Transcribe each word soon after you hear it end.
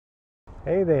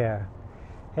Hey there.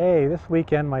 Hey, this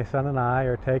weekend my son and I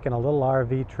are taking a little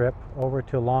RV trip over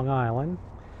to Long Island.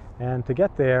 And to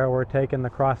get there, we're taking the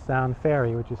Cross Sound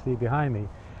Ferry, which you see behind me.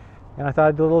 And I thought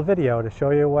I'd do a little video to show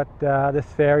you what this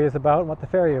ferry is about and what the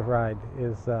ferry ride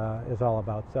is all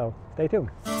about. So stay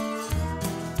tuned.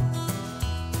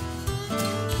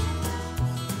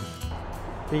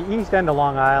 The east end of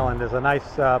Long Island is a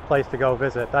nice place to go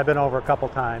visit. I've been over a couple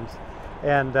times.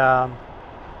 And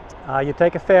you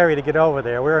take a ferry to get over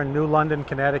there. We're in New London,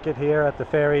 Connecticut here at the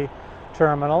ferry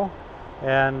terminal.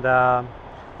 And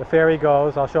the ferry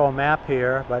goes, I'll show a map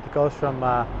here, but it goes from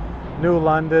New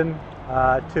London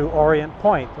to Orient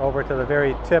Point, over to the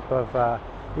very tip of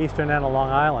eastern end of Long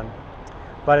Island.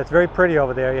 But it's very pretty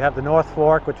over there. You have the North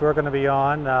Fork, which we're going to be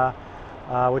on,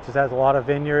 which has a lot of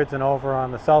vineyards, and over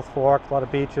on the South Fork, a lot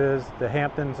of beaches. The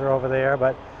Hamptons are over there,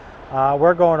 but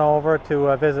we're going over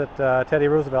to visit Teddy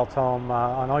Roosevelt's home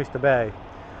on Oyster Bay.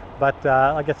 But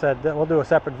like I said, we'll do a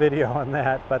separate video on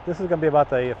that, but this is going to be about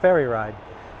the ferry ride.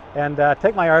 And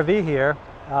take my RV here.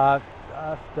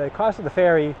 The cost of the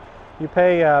ferry, you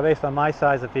pay based on my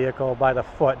size of vehicle by the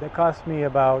foot. It cost me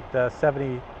about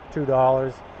 $72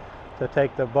 to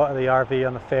take the RV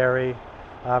on the ferry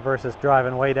versus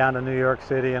driving way down to New York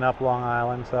City and up Long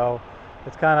Island. So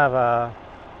it's kind of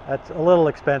it's a little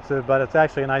expensive, but it's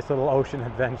actually a nice little ocean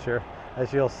adventure,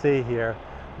 as you'll see here.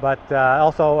 But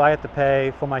also I have to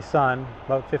pay for my son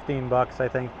about 15 bucks, I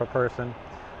think, per person.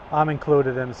 I'm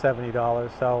included in the $70.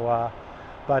 So,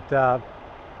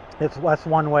 that's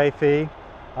one-way fee.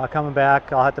 Coming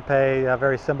back, I'll have to pay a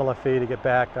very similar fee to get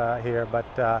back here.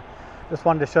 But just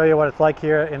wanted to show you what it's like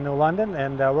here in New London,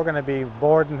 and we're going to be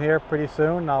boarding here pretty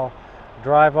soon. I'll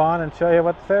drive on and show you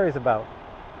what the ferry's about.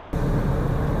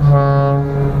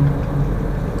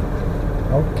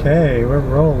 Okay, we're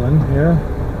rolling here.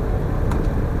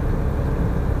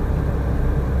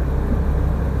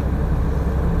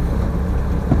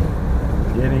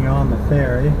 Getting on the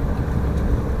ferry.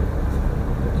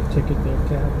 Get your ticket there,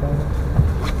 cab on it.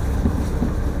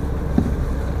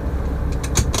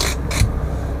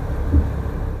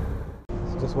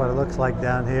 It's just what it looks like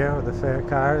down here with the ferry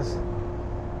cars.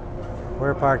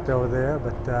 We're parked over there,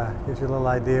 but gives you a little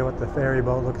idea what the ferry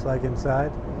boat looks like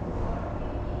inside.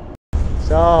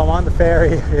 So I'm on the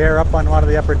ferry here up on one of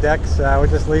the upper decks. We're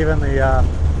just leaving the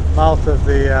mouth of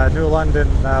the New London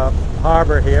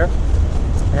harbor here.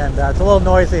 And it's a little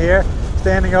noisy here,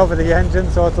 standing over the engine,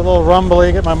 so it's a little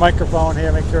rumbly. Get my microphone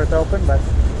here, make sure it's open, but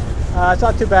it's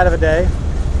not too bad of a day.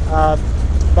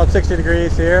 About 60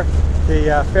 degrees here.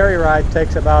 The ferry ride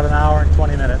takes about an hour and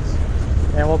 20 minutes.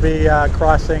 And we'll be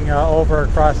crossing over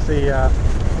across the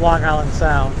Long Island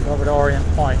Sound over to Orient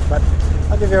Point. But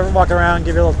I'll give you a walk around,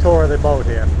 give you a little tour of the boat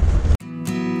here.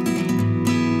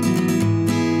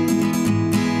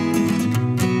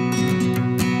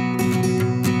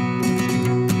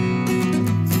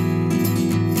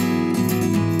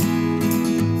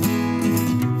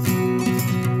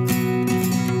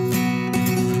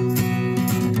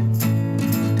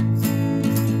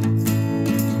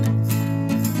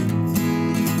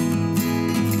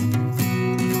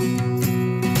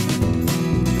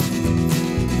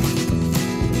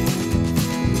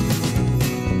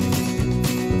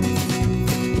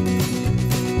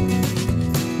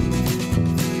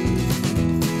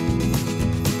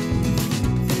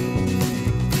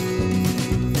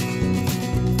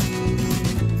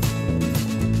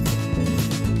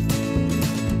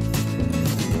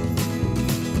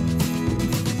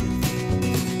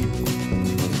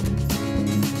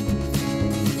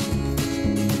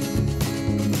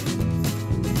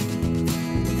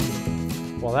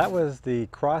 Well, that was the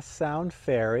Cross Sound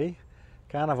Ferry,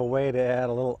 kind of a way to add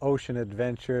a little ocean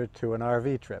adventure to an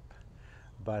RV trip.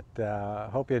 But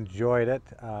hope you enjoyed it.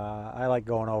 I like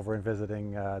going over and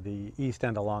visiting the east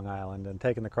end of Long Island, and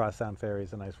taking the Cross Sound Ferry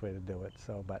is a nice way to do it.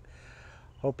 So, but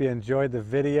hope you enjoyed the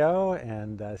video,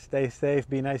 and stay safe,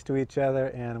 be nice to each other,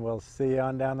 and we'll see you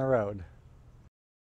on down the road.